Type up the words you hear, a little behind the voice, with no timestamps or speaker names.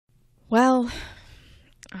Well,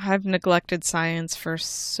 I've neglected science for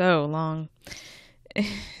so long.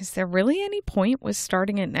 Is there really any point with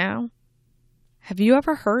starting it now? Have you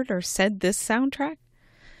ever heard or said this soundtrack?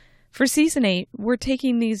 For Season 8, we're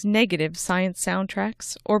taking these negative science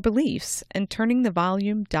soundtracks or beliefs and turning the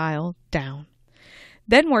volume dial down.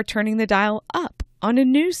 Then we're turning the dial up on a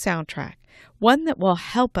new soundtrack, one that will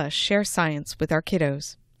help us share science with our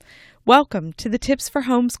kiddos. Welcome to the Tips for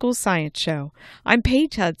Homeschool Science Show. I'm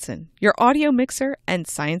Paige Hudson, your audio mixer and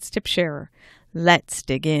science tip sharer. Let's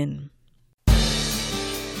dig in.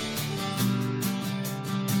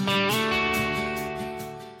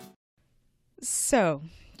 So,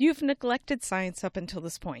 you've neglected science up until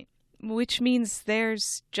this point, which means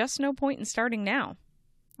there's just no point in starting now,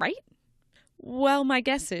 right? Well, my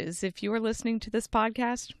guess is if you are listening to this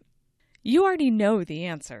podcast, you already know the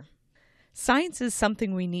answer. Science is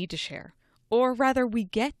something we need to share, or rather we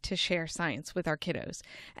get to share science with our kiddos,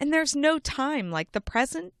 and there's no time like the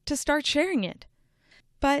present to start sharing it.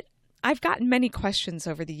 But I've gotten many questions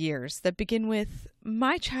over the years that begin with,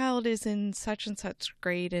 my child is in such and such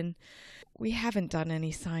grade and we haven't done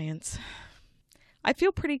any science. I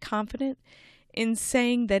feel pretty confident in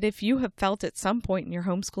saying that if you have felt at some point in your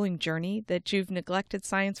homeschooling journey that you've neglected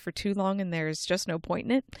science for too long and there's just no point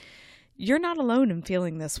in it, you're not alone in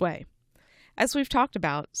feeling this way. As we've talked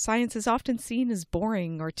about, science is often seen as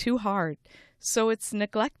boring or too hard, so it's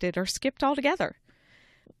neglected or skipped altogether.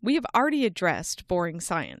 We have already addressed boring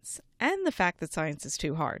science and the fact that science is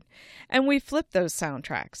too hard, and we've flipped those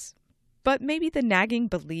soundtracks. But maybe the nagging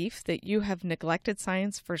belief that you have neglected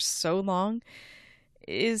science for so long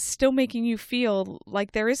is still making you feel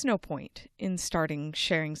like there is no point in starting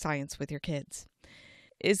sharing science with your kids.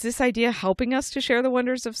 Is this idea helping us to share the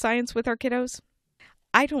wonders of science with our kiddos?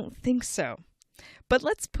 I don't think so. But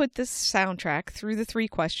let's put this soundtrack through the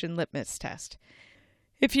 3-question litmus test.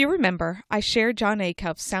 If you remember, I shared Jon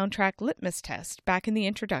Acuff's soundtrack litmus test back in the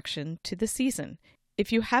introduction to the season.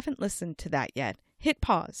 If you haven't listened to that yet, hit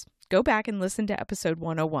pause. Go back and listen to episode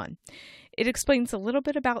 101. It explains a little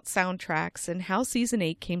bit about soundtracks and how Season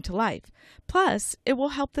 8 came to life. Plus, it will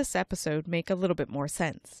help this episode make a little bit more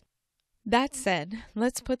sense. That said,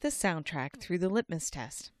 let's put this soundtrack through the litmus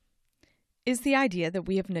test. Is the idea that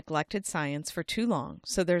we have neglected science for too long,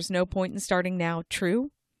 so there's no point in starting now, true?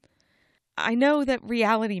 I know that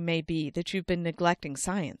reality may be that you've been neglecting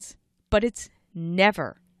science, but it's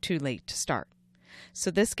never too late to start. So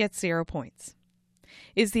this gets 0 points.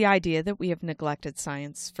 Is the idea that we have neglected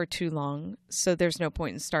science for too long, so there's no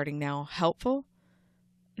point in starting now, helpful?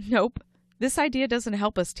 Nope. This idea doesn't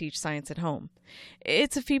help us teach science at home.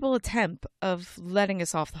 It's a feeble attempt of letting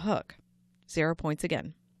us off the hook. 0 points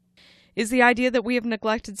again. Is the idea that we have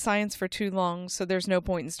neglected science for too long, so there's no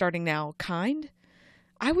point in starting now, kind?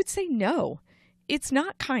 I would say no. It's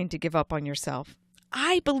not kind to give up on yourself.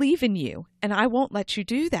 I believe in you, and I won't let you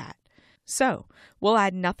do that. So, we'll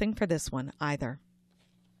add nothing for this one either.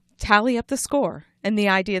 Tally up the score, and the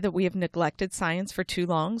idea that we have neglected science for too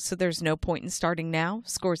long, so there's no point in starting now,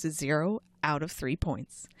 scores a 0 out of 3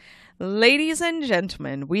 points. Ladies and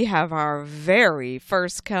gentlemen, we have our very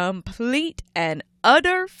first complete and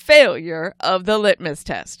utter failure of the litmus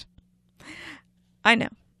test. I know.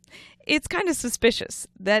 It's kind of suspicious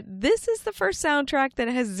that this is the first soundtrack that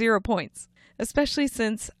has 0 points, especially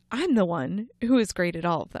since I'm the one who has graded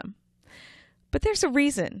all of them. But there's a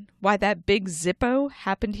reason why that big Zippo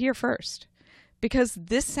happened here first. Because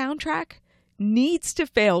this soundtrack needs to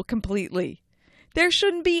fail completely. There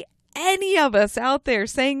shouldn't be any of us out there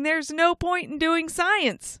saying there's no point in doing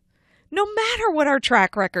science, no matter what our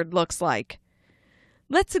track record looks like.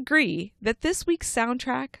 Let's agree that this week's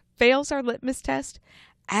soundtrack fails our litmus test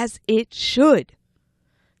as it should.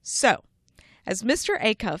 So, as Mr.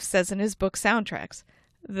 Acuff says in his book Soundtracks,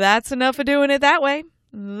 that's enough of doing it that way.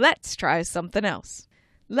 Let's try something else.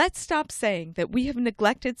 Let's stop saying that we have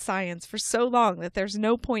neglected science for so long that there's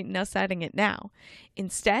no point in us adding it now.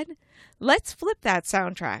 Instead, let's flip that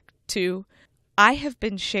soundtrack to, I have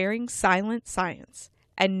been sharing silent science,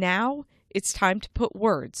 and now it's time to put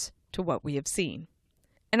words to what we have seen.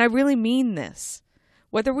 And I really mean this.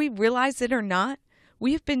 Whether we realize it or not,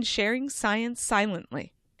 we have been sharing science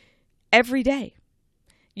silently. Every day.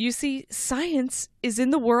 You see, science is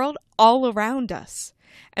in the world all around us.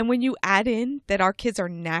 And when you add in that our kids are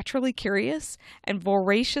naturally curious and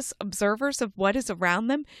voracious observers of what is around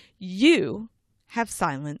them, you have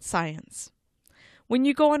silent science. When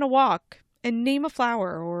you go on a walk and name a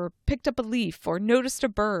flower or picked up a leaf or noticed a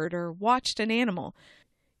bird or watched an animal,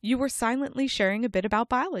 you were silently sharing a bit about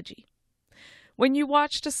biology. When you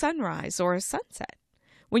watched a sunrise or a sunset,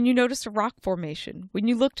 when you noticed a rock formation, when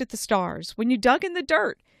you looked at the stars, when you dug in the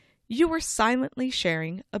dirt, you are silently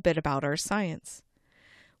sharing a bit about our science.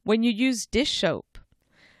 When you used dish soap,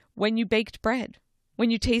 when you baked bread, when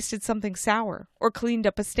you tasted something sour or cleaned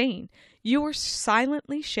up a stain, you were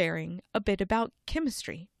silently sharing a bit about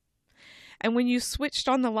chemistry. And when you switched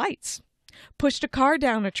on the lights, pushed a car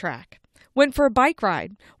down a track, went for a bike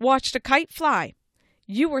ride, watched a kite fly,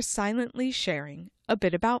 you were silently sharing a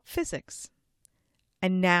bit about physics.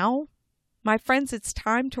 And now, my friends, it's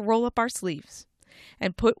time to roll up our sleeves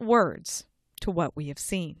and put words to what we have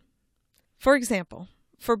seen. For example,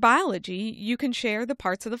 for biology, you can share the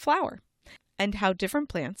parts of the flower and how different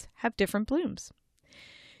plants have different blooms.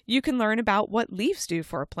 You can learn about what leaves do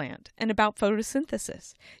for a plant and about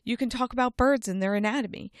photosynthesis. You can talk about birds and their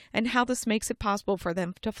anatomy and how this makes it possible for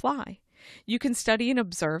them to fly. You can study and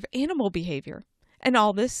observe animal behavior, and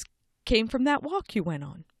all this came from that walk you went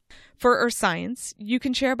on. For earth science, you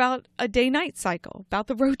can share about a day-night cycle, about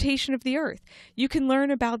the rotation of the earth. You can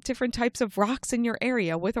learn about different types of rocks in your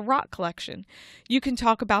area with a rock collection. You can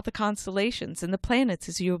talk about the constellations and the planets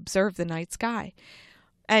as you observe the night sky.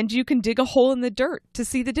 And you can dig a hole in the dirt to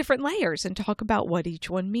see the different layers and talk about what each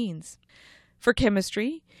one means. For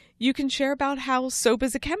chemistry, you can share about how soap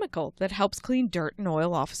is a chemical that helps clean dirt and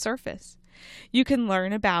oil off a surface. You can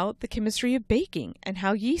learn about the chemistry of baking and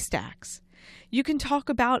how yeast acts. You can talk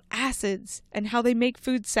about acids and how they make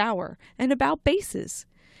food sour, and about bases.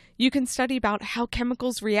 You can study about how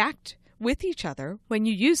chemicals react with each other when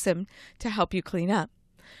you use them to help you clean up.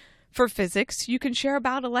 For physics, you can share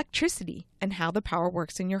about electricity and how the power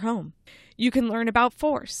works in your home. You can learn about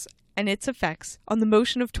force and its effects on the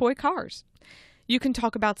motion of toy cars. You can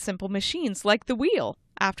talk about simple machines like the wheel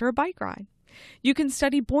after a bike ride. You can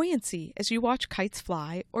study buoyancy as you watch kites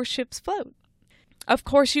fly or ships float. Of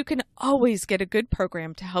course, you can always get a good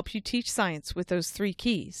program to help you teach science with those 3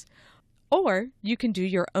 keys. Or you can do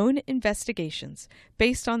your own investigations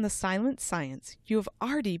based on the silent science you have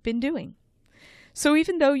already been doing. So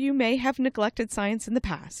even though you may have neglected science in the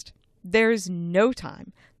past, there is no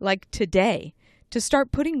time like today to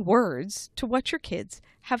start putting words to what your kids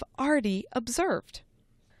have already observed.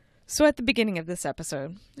 So at the beginning of this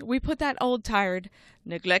episode, we put that old tired,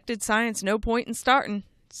 neglected science, no point in starting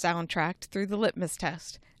soundtrack through the litmus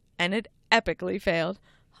test, and it epically failed.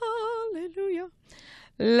 Hallelujah.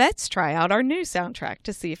 Let's try out our new soundtrack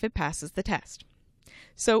to see if it passes the test.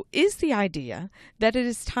 So is the idea that it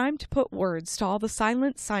is time to put words to all the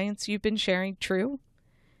silent science you've been sharing true?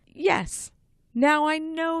 Yes. Now I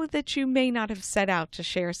know that you may not have set out to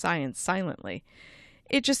share science silently.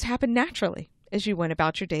 It just happened naturally as you went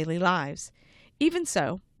about your daily lives. Even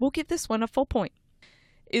so, we'll give this one a full point.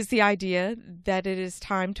 Is the idea that it is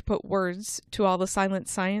time to put words to all the silent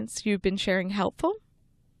science you've been sharing helpful?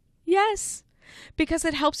 Yes, because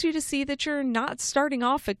it helps you to see that you're not starting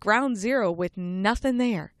off at ground zero with nothing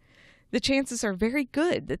there. The chances are very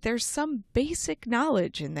good that there's some basic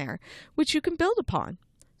knowledge in there which you can build upon.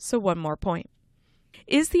 So one more point.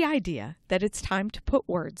 Is the idea that it's time to put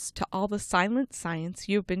words to all the silent science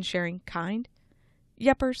you've been sharing kind?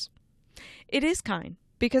 Yeppers. It is kind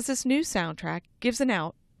because this new soundtrack gives an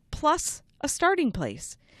out plus a starting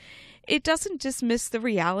place. It doesn't dismiss the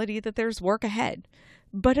reality that there's work ahead,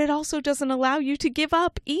 but it also doesn't allow you to give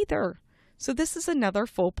up either. So this is another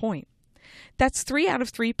full point. That's 3 out of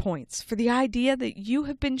 3 points for the idea that you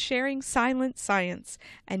have been sharing silent science,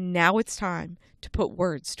 and now it's time to put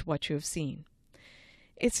words to what you have seen.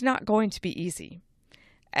 It's not going to be easy,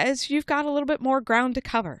 as you've got a little bit more ground to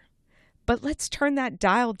cover. But let's turn that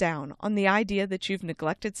dial down on the idea that you've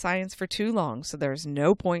neglected science for too long, so there's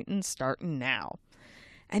no point in starting now.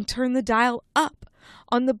 And turn the dial up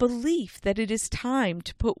on the belief that it is time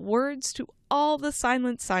to put words to all the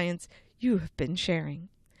silent science you have been sharing.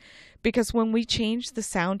 Because when we change the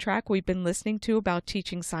soundtrack we've been listening to about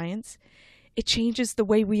teaching science, it changes the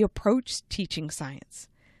way we approach teaching science,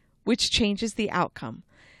 which changes the outcome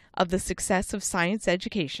of the success of science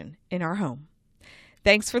education in our home.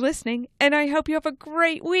 Thanks for listening, and I hope you have a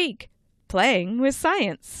great week playing with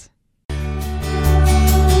science.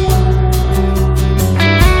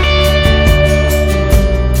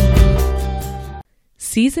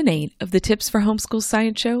 Season 8 of the Tips for Homeschool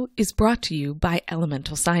Science Show is brought to you by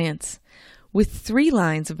Elemental Science. With 3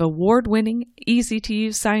 lines of award-winning,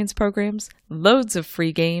 easy-to-use science programs, loads of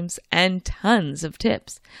free games, and tons of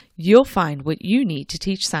tips, you'll find what you need to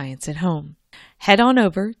teach science at home. Head on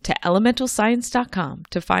over to elementalscience.com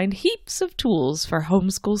to find heaps of tools for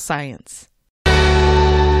homeschool science.